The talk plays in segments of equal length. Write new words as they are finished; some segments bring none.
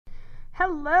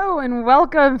Hello and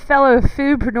welcome, fellow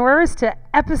foodpreneurs, to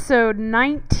episode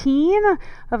 19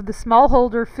 of the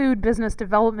Smallholder Food Business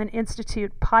Development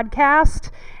Institute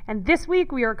podcast. And this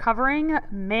week we are covering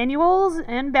manuals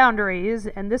and boundaries,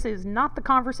 and this is not the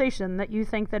conversation that you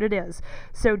think that it is.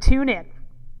 So tune in.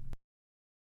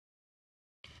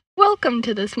 Welcome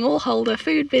to the Smallholder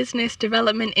Food Business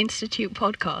Development Institute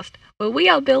podcast, where we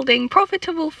are building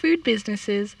profitable food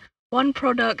businesses, one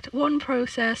product, one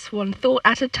process, one thought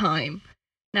at a time.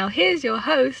 Now here's your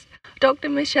host, Dr.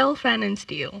 Michelle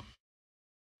Pfannenstiel.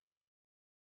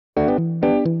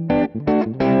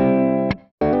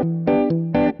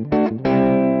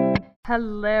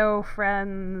 Hello,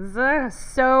 friends.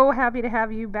 So happy to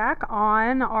have you back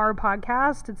on our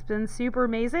podcast. It's been super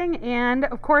amazing. And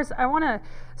of course, I want to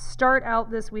start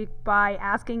out this week by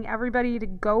asking everybody to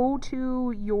go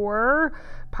to your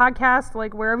podcast,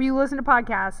 like wherever you listen to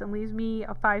podcasts, and leave me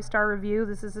a 5-star review.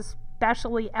 This is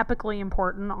especially epically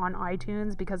important on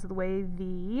iTunes because of the way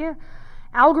the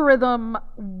algorithm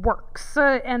works.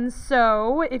 And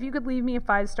so if you could leave me a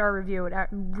 5-star review, it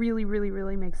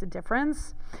really makes a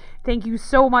difference. Thank you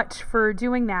so much for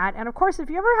doing that. And of course, if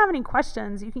you ever have any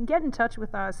questions, you can get in touch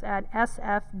with us at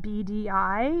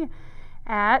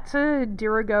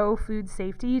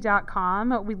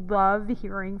sfbdi@dirigofoodSafety.com. We love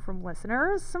hearing from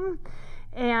listeners.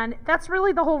 And that's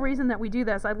really the whole reason that we do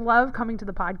this. I love coming to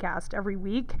the podcast every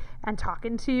week and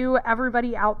talking to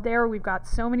everybody out there. We've got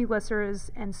so many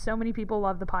listeners and so many people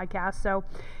love the podcast. So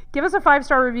give us a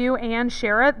 5-star review and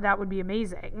share it. That would be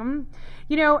amazing.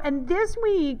 And this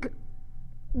week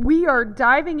we are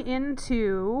diving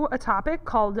into a topic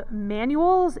called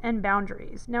manuals and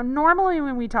boundaries. Now, normally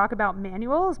when we talk about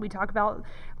manuals, we talk about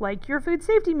like your food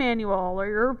safety manual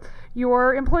or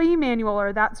your employee manual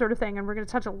or that sort of thing. And we're going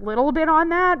to touch a little bit on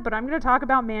that, but I'm going to talk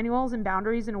about manuals and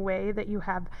boundaries in a way that you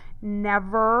have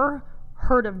never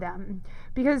heard of them.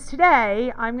 Because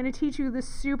today I'm going to teach you this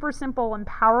super simple and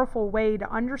powerful way to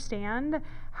understand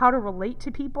how to relate to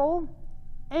people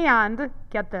and,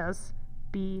 get this,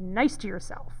 be nice to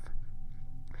yourself.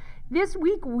 This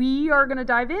week we are going to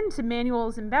dive into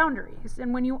manuals and boundaries.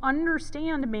 And when you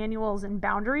understand manuals and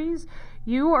boundaries,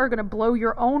 you are going to blow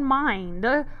your own mind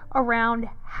around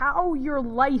how your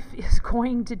life is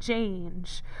going to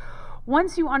change.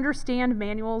 Once you understand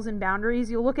manuals and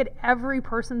boundaries, you'll look at every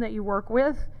person that you work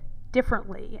with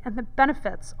differently, and the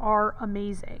benefits are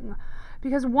amazing.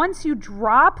 Because once you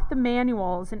drop the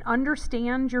manuals and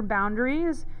understand your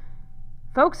boundaries,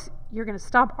 folks, you're going to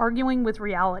stop arguing with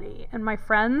reality. And my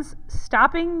friends,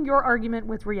 stopping your argument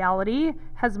with reality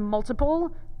has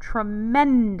multiple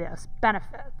tremendous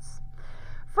benefits.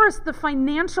 First, the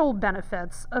financial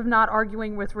benefits of not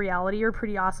arguing with reality are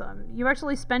pretty awesome. You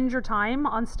actually spend your time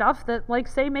on stuff that, like,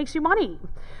 say, makes you money.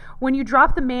 When you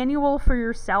drop the manual for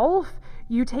yourself,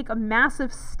 you take a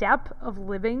massive step of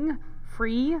living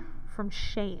free from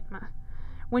shame.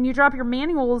 When you drop your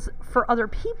manuals for other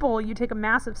people, you take a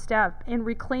massive step in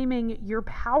reclaiming your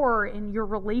power in your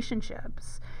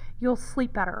relationships. You'll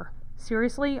sleep better.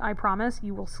 Seriously, I promise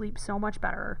you will sleep so much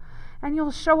better. And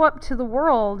you'll show up to the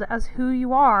world as who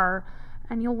you are,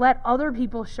 and you'll let other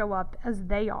people show up as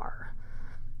they are.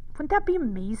 Wouldn't that be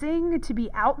amazing to be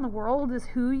out in the world as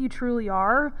who you truly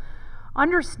are?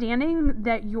 Understanding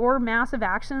that your massive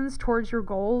actions towards your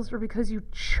goals are because you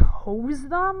chose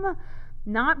them,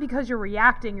 not because you're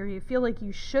reacting or you feel like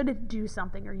you should do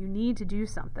something or you need to do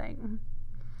something.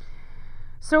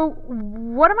 So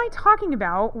what am I talking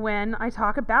about when I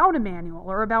talk about a manual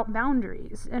or about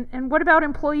boundaries? And what about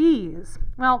employees?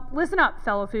 Well, listen up,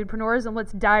 fellow foodpreneurs, and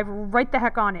let's dive right the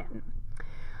heck on in.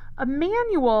 A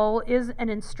manual is an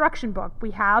instruction book we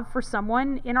have for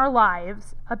someone in our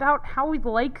lives about how we'd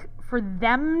like for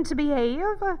them to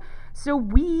behave so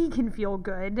we can feel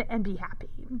good and be happy.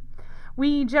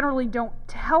 We generally don't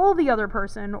tell the other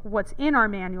person what's in our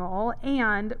manual,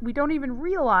 and we don't even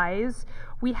realize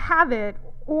we have it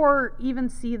or even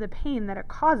see the pain that it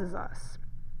causes us.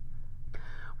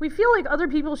 We feel like other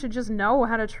people should just know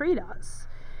how to treat us.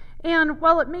 And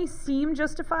while it may seem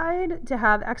justified to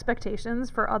have expectations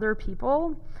for other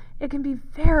people, it can be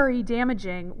very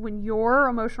damaging when your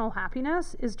emotional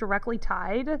happiness is directly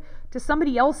tied to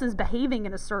somebody else's behaving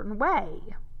in a certain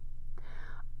way.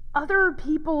 Other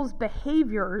people's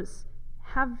behaviors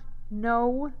have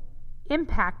no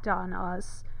impact on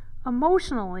us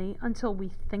emotionally until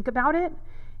we think about it,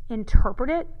 interpret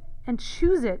it, and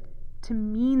choose it to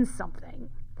mean something.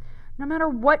 No matter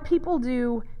what people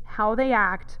do, how they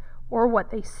act, or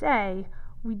what they say,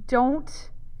 we don't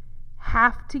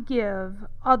have to give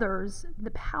others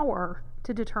the power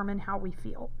to determine how we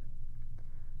feel.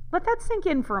 Let that sink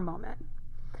in for a moment.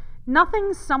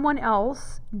 Nothing someone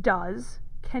else does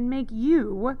can make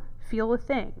you feel a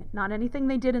thing. Not anything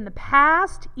they did in the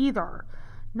past either.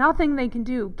 Nothing they can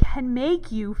do can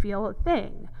make you feel a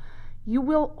thing. You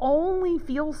will only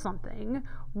feel something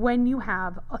when you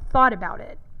have a thought about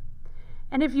it.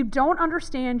 And if you don't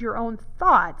understand your own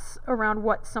thoughts around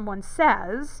what someone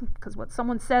says, because what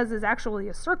someone says is actually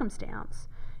a circumstance,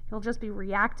 you'll just be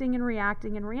reacting and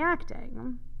reacting and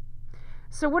reacting.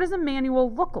 So what does a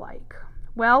manual look like?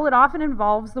 Well, it often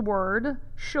involves the word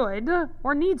should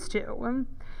or needs to.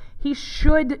 He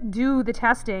should do the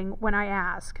testing when I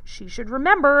ask. She should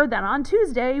remember that on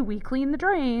Tuesday we clean the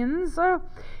drains.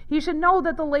 He should know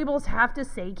that the labels have to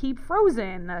say keep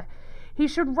frozen. He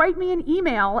should write me an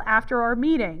email after our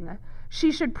meeting.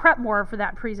 She should prep more for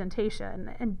that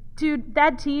presentation. And dude,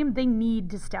 that team, they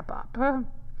need to step up.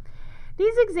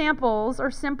 These examples are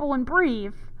simple and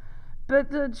brief, but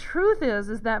the truth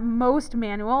is that most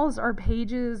manuals are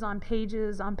pages on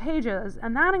pages on pages,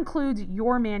 and that includes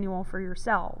your manual for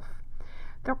yourself.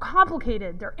 They're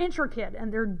complicated, they're intricate,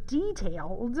 and they're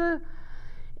detailed.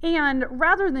 And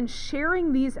rather than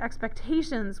sharing these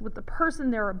expectations with the person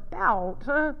they're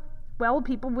about, well,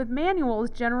 people with manuals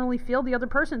generally feel the other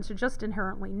person should just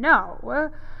inherently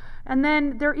know. And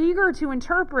then they're eager to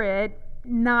interpret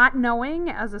not knowing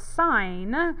as a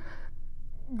sign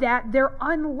that they're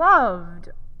unloved.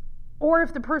 Or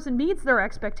if the person meets their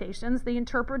expectations, they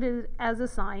interpret it as a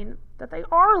sign that they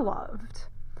are loved.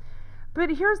 But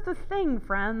here's the thing,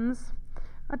 friends.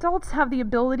 Adults have the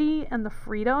ability and the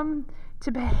freedom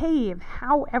to behave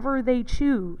however they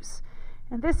choose.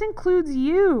 And this includes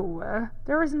you.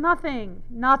 There is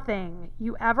nothing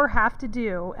you ever have to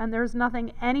do, and there's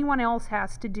nothing anyone else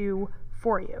has to do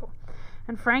for you.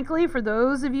 And frankly, for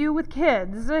those of you with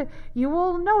kids, you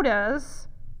will notice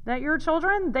that your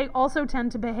children, they also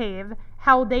tend to behave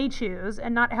how they choose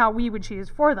and not how we would choose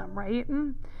for them, right?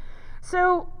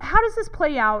 So how does this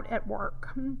play out at work?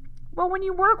 Well, when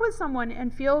you work with someone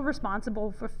and feel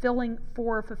responsible for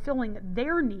fulfilling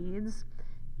their needs,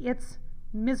 it's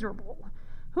miserable.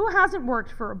 Who hasn't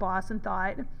worked for a boss and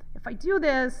thought, if I do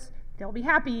this, they'll be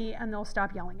happy and they'll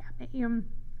stop yelling at me?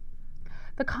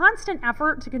 The constant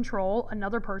effort to control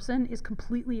another person is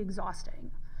completely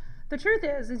exhausting. The truth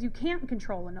is you can't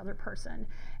control another person,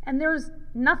 and there's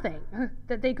nothing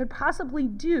that they could possibly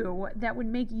do that would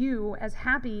make you as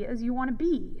happy as you want to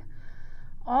be.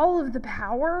 All of the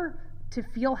power to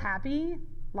feel happy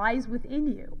lies within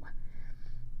you.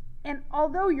 And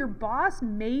although your boss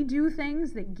may do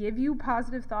things that give you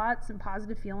positive thoughts and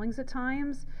positive feelings at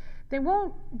times, they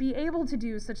won't be able to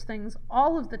do such things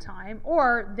all of the time,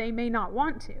 or they may not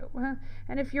want to.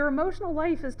 And if your emotional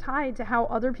life is tied to how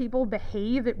other people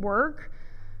behave at work,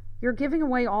 you're giving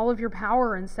away all of your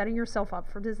power and setting yourself up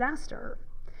for disaster.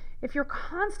 If you're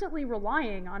constantly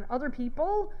relying on other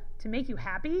people to make you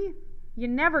happy, you're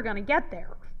never going to get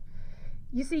there.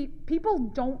 You see,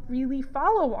 people don't really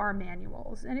follow our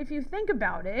manuals. And if you think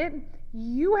about it,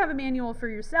 you have a manual for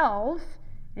yourself,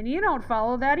 and you don't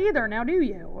follow that either, now do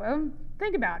you?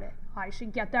 Think about it. I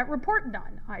should get that report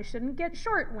done. I shouldn't get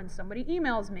short when somebody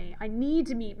emails me. I need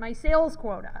to meet my sales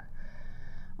quota.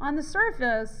 On the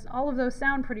surface, all of those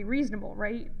sound pretty reasonable,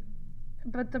 right?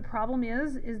 But the problem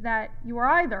is that you are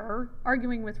either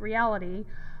arguing with reality,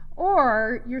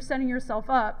 or you're setting yourself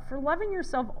up for loving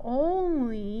yourself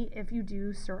only if you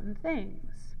do certain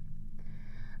things.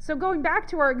 So going back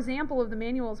to our example of the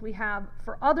manuals we have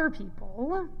for other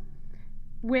people,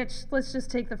 which, let's just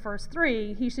take the first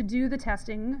three, he should do the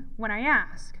testing when I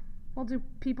ask. Well, do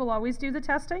people always do the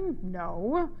testing?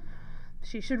 No.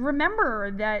 She should remember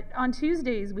that on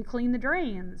Tuesdays we clean the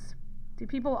drains. Do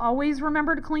people always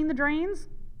remember to clean the drains?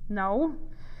 No.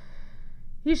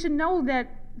 He should know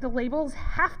that the labels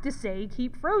have to say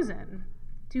keep frozen.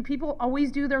 Do people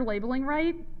always do their labeling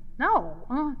right?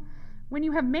 No. When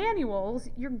you have manuals,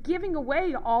 you're giving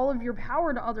away all of your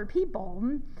power to other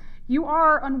people. You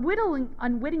are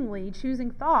unwittingly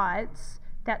choosing thoughts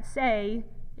that say,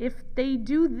 if they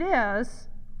do this,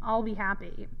 I'll be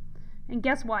happy. And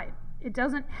guess what? It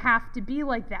doesn't have to be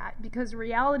like that, because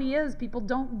reality is people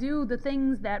don't do the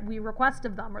things that we request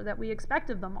of them or that we expect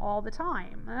of them all the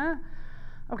time.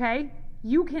 Okay?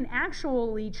 You can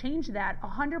actually change that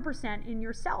 100% in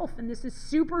yourself, and this is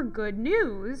super good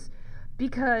news,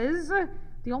 because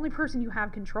the only person you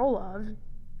have control of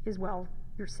is, well,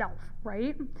 yourself,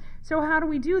 right? So how do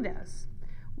we do this?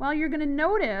 Well, you're going to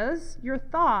notice your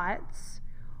thoughts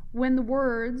when the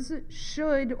words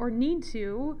should or need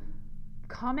to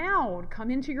come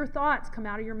into your thoughts, come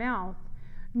out of your mouth.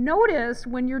 Notice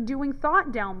when you're doing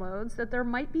thought downloads that there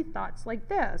might be thoughts like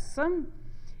this.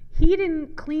 He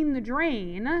didn't clean the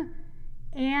drain.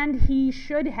 And he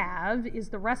should have is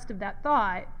the rest of that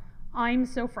thought, I'm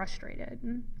so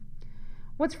frustrated.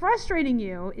 What's frustrating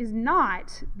you is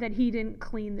not that he didn't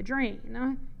clean the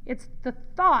drain. It's the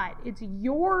thought, it's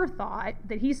your thought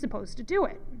that he's supposed to do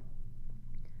it.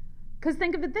 Because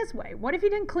think of it this way. What if he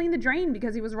didn't clean the drain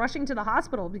because he was rushing to the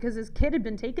hospital because his kid had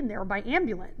been taken there by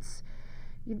ambulance?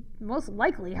 You'd most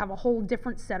likely have a whole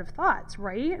different set of thoughts,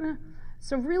 right?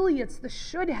 So really it's the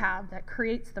should have that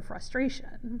creates the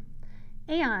frustration.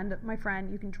 And, my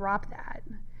friend, you can drop that.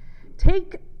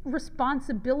 Take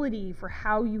responsibility for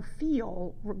how you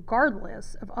feel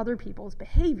regardless of other people's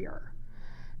behavior.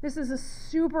 This is a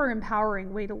super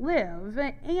empowering way to live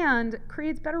and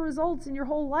creates better results in your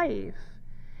whole life.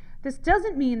 This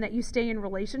doesn't mean that you stay in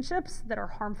relationships that are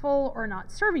harmful or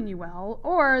not serving you well,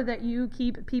 or that you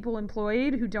keep people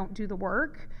employed who don't do the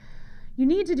work. You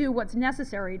need to do what's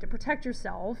necessary to protect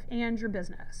yourself and your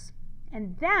business.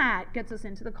 And that gets us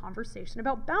into the conversation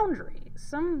about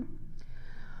boundaries.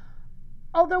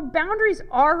 Although boundaries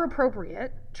are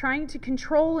appropriate, trying to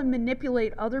control and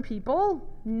manipulate other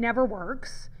people never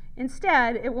works.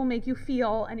 Instead, it will make you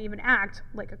feel and even act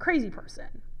like a crazy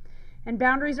person. And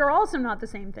boundaries are also not the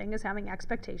same thing as having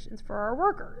expectations for our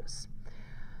workers.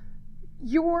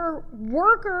 Your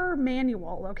worker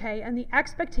manual, okay, and the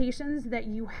expectations that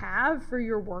you have for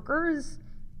your workers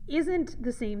isn't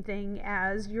the same thing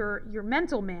as your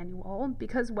mental manual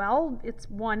because, well, it's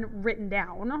one written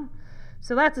down.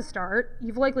 So that's a start.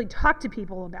 You've likely talked to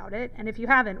people about it, and if you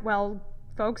haven't, well,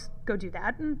 folks, go do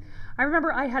that. And I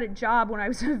remember I had a job when I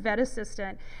was a vet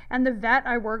assistant, and the vet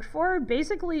I worked for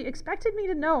basically expected me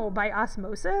to know by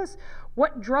osmosis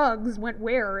what drugs went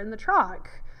where in the truck.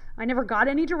 I never got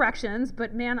any directions,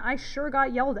 but man, I sure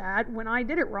got yelled at when I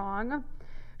did it wrong.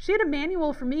 She had a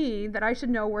manual for me that I should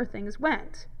know where things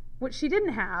went. What she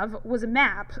didn't have was a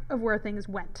map of where things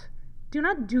went. Do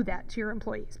not do that to your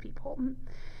employees, people.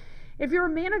 If you're a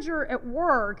manager at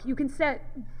work, you can set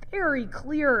very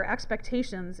clear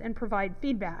expectations and provide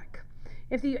feedback.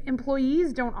 If the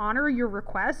employees don't honor your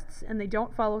requests and they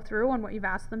don't follow through on what you've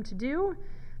asked them to do,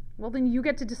 well, then you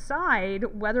get to decide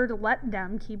whether to let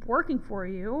them keep working for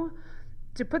you,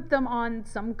 to put them on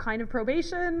some kind of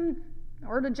probation,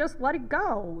 or to just let it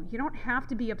go. You don't have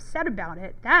to be upset about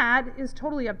it. That is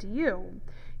totally up to you.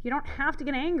 You don't have to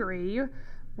get angry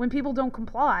when people don't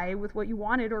comply with what you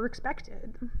wanted or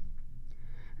expected.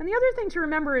 And the other thing to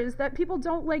remember is that people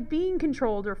don't like being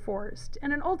controlled or forced,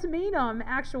 and an ultimatum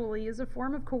actually is a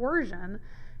form of coercion.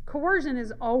 Coercion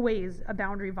is always a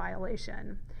boundary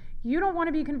violation. You don't want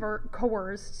to be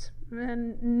coerced,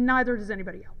 and neither does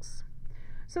anybody else.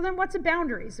 So then what's a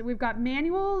boundary? So we've got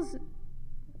manuals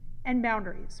and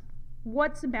boundaries.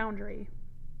 What's a boundary?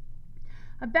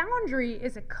 A boundary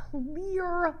is a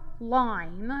clear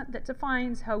line that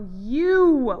defines how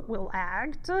you will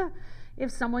act if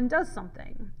someone does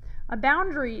something. A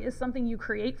boundary is something you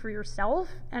create for yourself,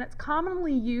 and it's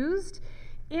commonly used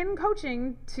in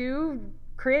coaching to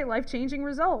create life-changing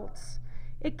results.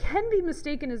 It can be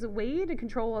mistaken as a way to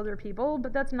control other people,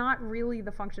 but that's not really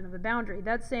the function of a boundary.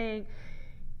 That's saying,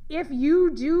 if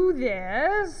you do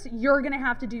this, you're going to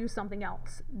have to do something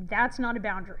else. That's not a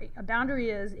boundary. A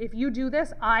boundary is, if you do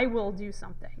this, I will do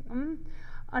something.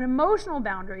 An emotional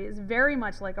boundary is very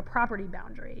much like a property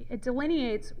boundary. It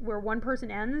delineates where one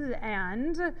person ends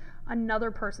and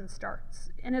another person starts.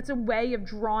 And it's a way of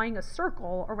drawing a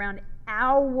circle around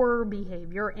our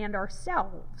behavior and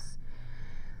ourselves.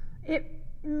 It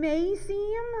may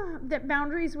seem that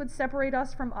boundaries would separate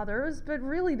us from others, but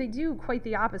really they do quite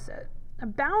the opposite. A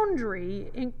boundary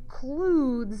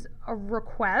includes a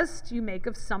request you make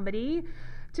of somebody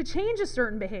to change a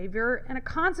certain behavior and a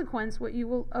consequence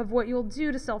of what you'll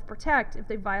do to self-protect if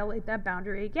they violate that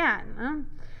boundary again.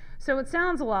 So it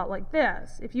sounds a lot like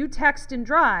this. If you text and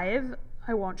drive,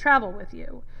 I won't travel with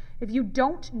you. If you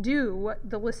don't do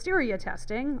the listeria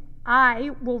testing,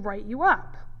 I will write you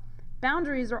up.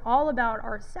 Boundaries are all about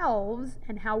ourselves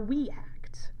and how we act.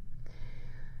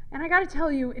 And I gotta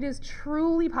tell you, it is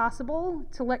truly possible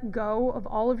to let go of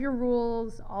all of your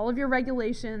rules, all of your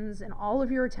regulations, and all of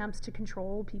your attempts to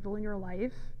control people in your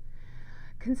life.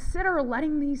 Consider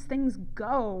letting these things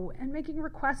go and making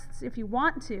requests if you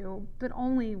want to, but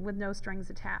only with no strings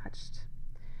attached.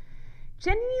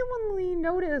 Genuinely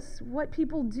notice what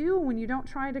people do when you don't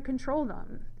try to control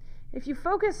them. If you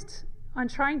focused on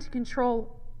trying to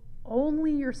control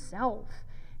only yourself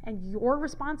and your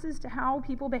responses to how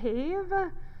people behave,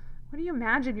 what do you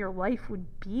imagine your life would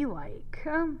be like?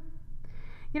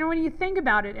 When you think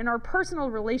about it, in our personal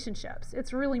relationships,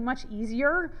 it's really much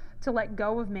easier to let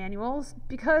go of manuals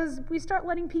because we start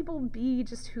letting people be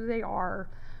just who they are.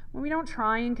 When we don't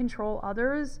try and control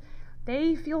others,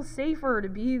 They feel safer to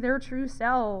be their true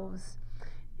selves.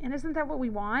 And isn't that what we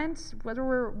want? Whether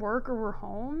we're at work or we're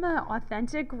home,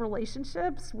 authentic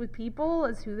relationships with people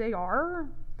as who they are.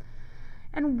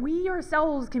 And we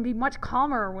ourselves can be much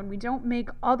calmer when we don't make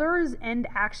others and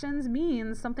actions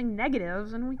mean something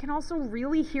negative, and we can also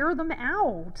really hear them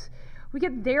out. We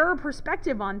get their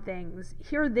perspective on things,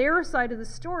 hear their side of the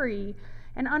story,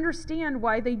 and understand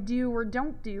why they do or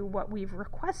don't do what we've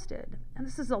requested. And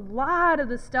this is a lot of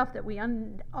the stuff that we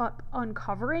end up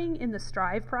uncovering in the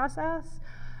Strive process,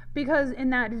 because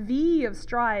in that V of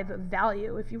Strive, of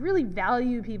value, if you really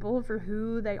value people for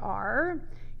who they are,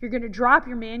 you're going to drop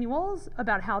your manuals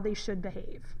about how they should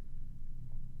behave.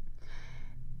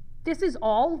 This is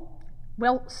all,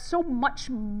 well, so much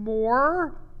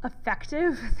more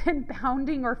effective than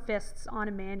pounding our fists on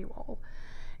a manual.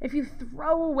 If you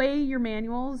throw away your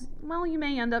manuals, well, you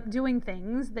may end up doing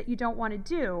things that you don't want to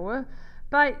do,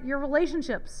 but your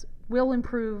relationships will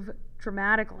improve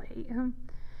dramatically.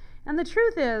 And the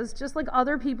truth is, just like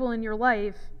other people in your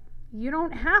life, you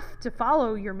don't have to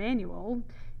follow your manual.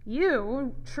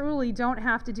 You truly don't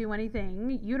have to do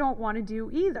anything you don't want to do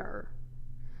either.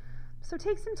 So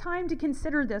take some time to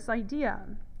consider this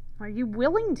idea. Are you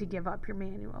willing to give up your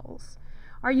manuals?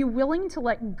 Are you willing to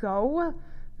let go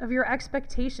of your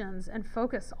expectations and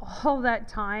focus all that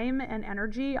time and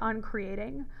energy on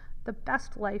creating the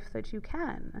best life that you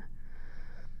can?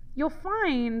 You'll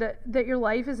find that your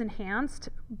life is enhanced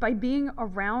by being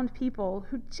around people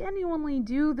who genuinely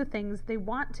do the things they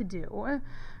want to do,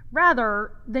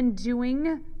 rather than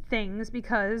doing things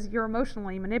because you're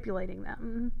emotionally manipulating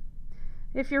them.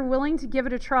 If you're willing to give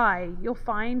it a try, you'll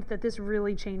find that this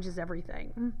really changes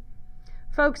everything.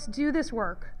 Folks, do this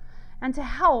work. And to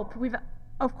help, we've,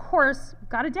 of course,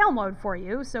 got a download for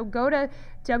you. So go to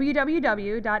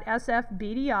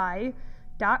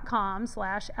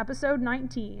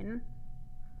www.sfbdi.com/episode19,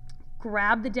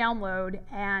 grab the download,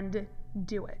 and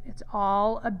do it. It's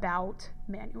all about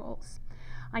manuals.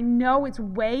 I know it's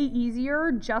way easier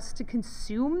just to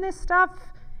consume this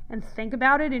stuff and think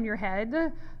about it in your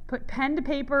head. Put pen to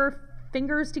paper,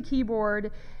 fingers to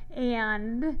keyboard,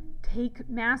 and take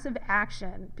massive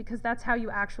action, because that's how you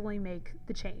actually make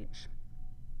the change.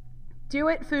 Do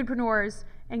it, foodpreneurs,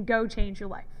 and go change your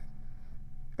life.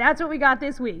 That's what we got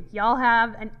this week. Y'all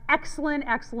have an excellent,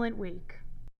 excellent week.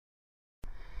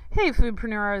 Hey,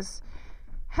 foodpreneurs.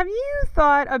 Have you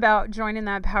thought about joining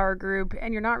that power group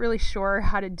and you're not really sure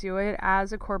how to do it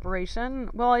as a corporation?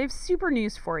 Well, I have super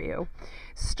news for you.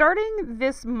 Starting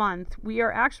this month, we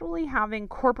are actually having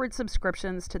corporate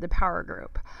subscriptions to the power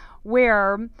group,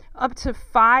 where up to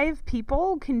 5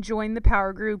 people can join the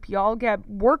power group. Y'all get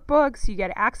workbooks, you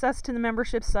get access to the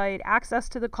membership site, access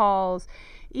to the calls,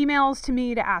 emails to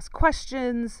me to ask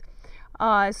questions,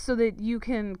 so that you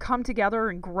can come together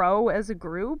and grow as a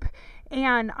group.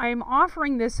 And I'm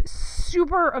offering this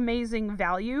super amazing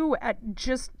value at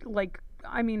just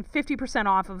 50%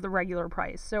 off of the regular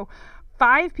price. So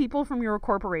 5 people from your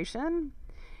corporation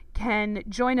can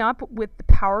join up with the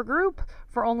power group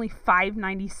for only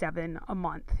 $5.97 a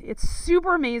month. It's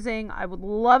super amazing. I would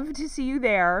love to see you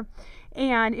there.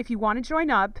 And if you want to join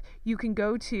up, you can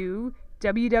go to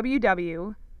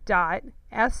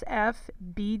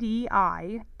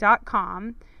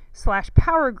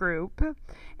www.sfbdi.com/power group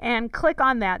and click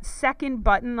on that second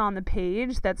button on the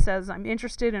page that says I'm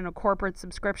interested in a corporate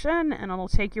subscription, and it'll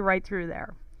take you right through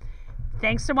there.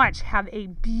 Thanks so much. Have a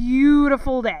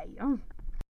beautiful day.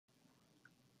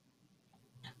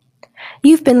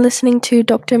 You've been listening to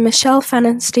Dr. Michelle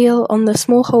Fannonsteel on the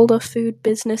Smallholder Food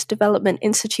Business Development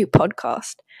Institute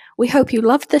podcast. We hope you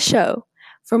loved the show.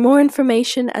 For more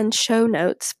information and show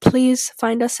notes, please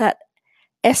find us at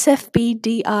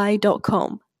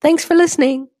sfbdi.com. Thanks for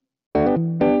listening.